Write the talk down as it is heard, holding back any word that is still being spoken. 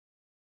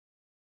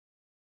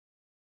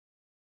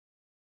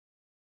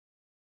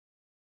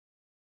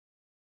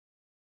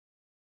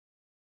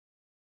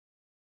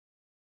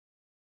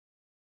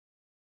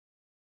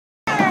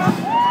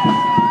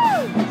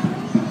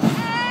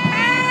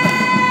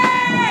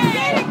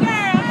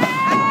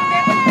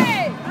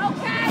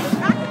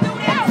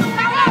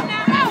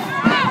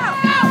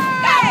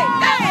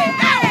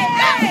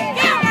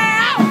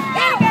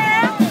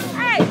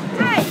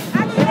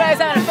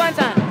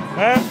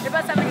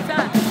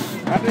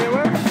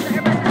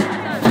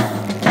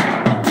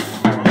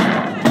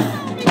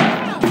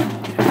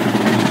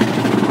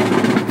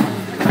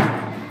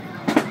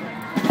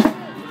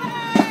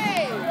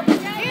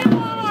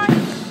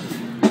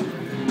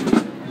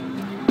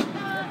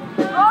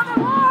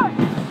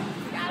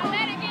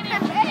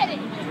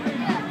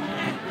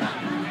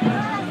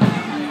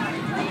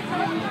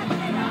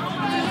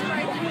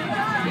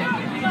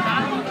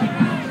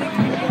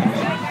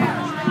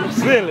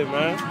Silly,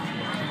 man.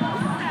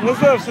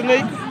 What's up,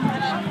 Sneak?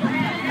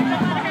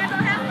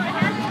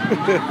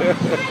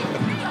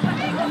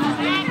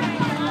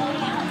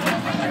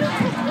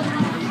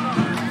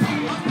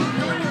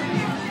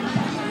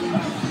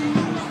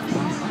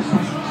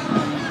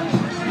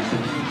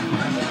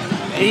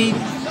 Eat.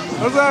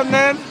 What's up,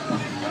 Nan?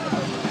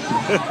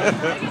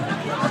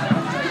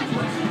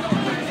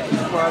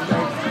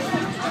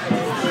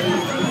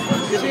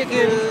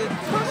 Chicken.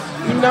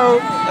 You know,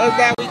 that's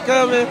how we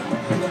coming.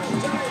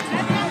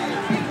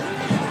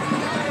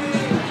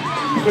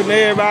 Putting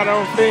everybody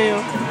on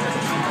film.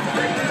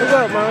 What's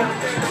up, man?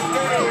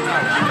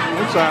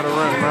 I'm trying to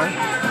run, man.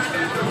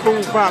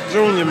 Cool Pop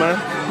Jr., man.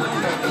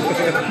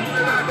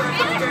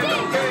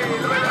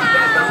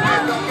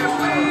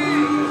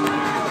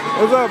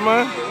 What's up,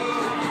 man?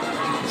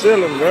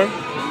 Chilling, bro.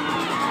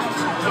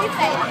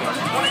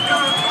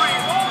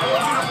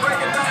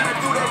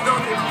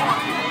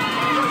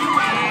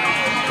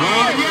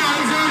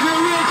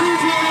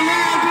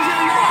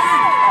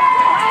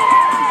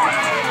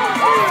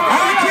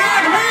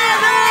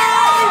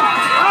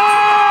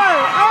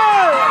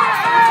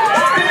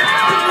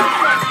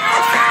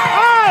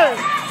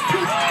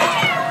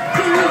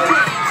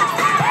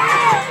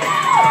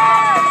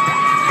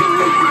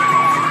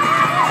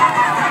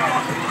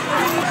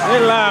 They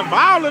lying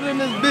balling in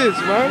this bitch,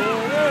 man.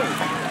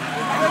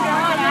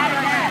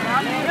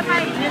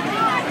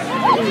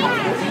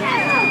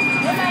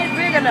 Ain't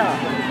big enough.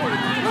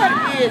 What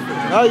is it?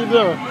 How you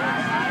doing?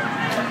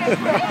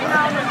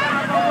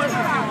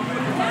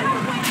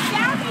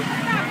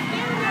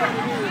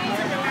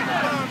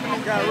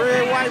 Got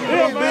red, white,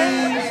 blue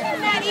beans.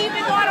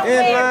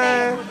 In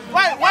line.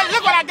 Wait,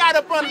 look what I got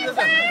up under this. I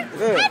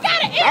got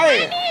an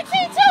inline ENT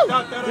too.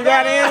 You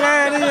got an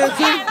inline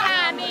ENT?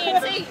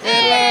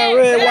 Inline,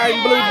 red, white,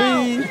 and blue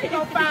beans.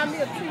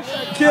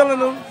 Killing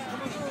them.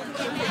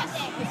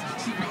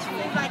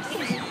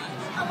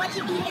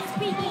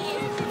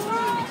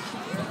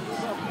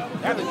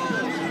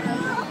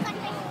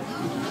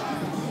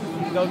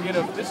 Go get a,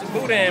 this is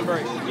boudin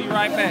break. Be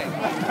right back.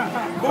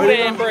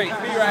 Boudin break.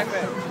 Be right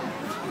back.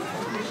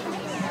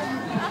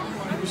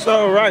 You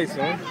so right,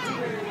 son.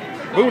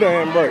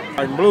 Boudin break.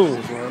 Like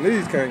blues, man.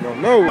 These can't go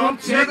nowhere. I'm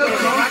checking,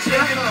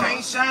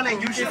 can't shine,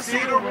 and you should see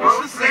the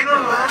road, see the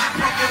love.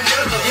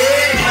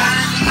 Yeah,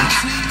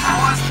 I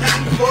was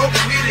standing for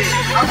with it.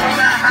 I'm on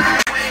that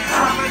highway,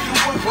 I'm you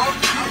will walk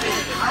with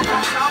it. I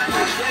was out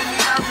there,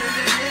 I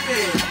really live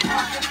it.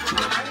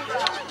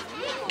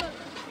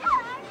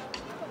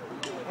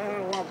 I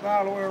walk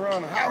all the way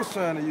around the house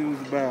trying to use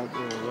the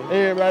bathroom.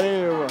 Everybody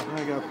everywhere.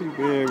 I got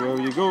people everywhere.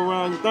 You go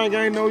around, you think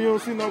I ain't know you don't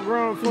see no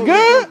grown folks.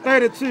 Good.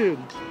 30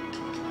 children.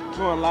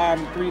 Going live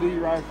in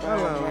 3D right now.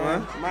 Hello,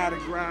 man. Mardi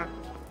GRAS.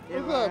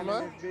 What's up,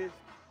 man?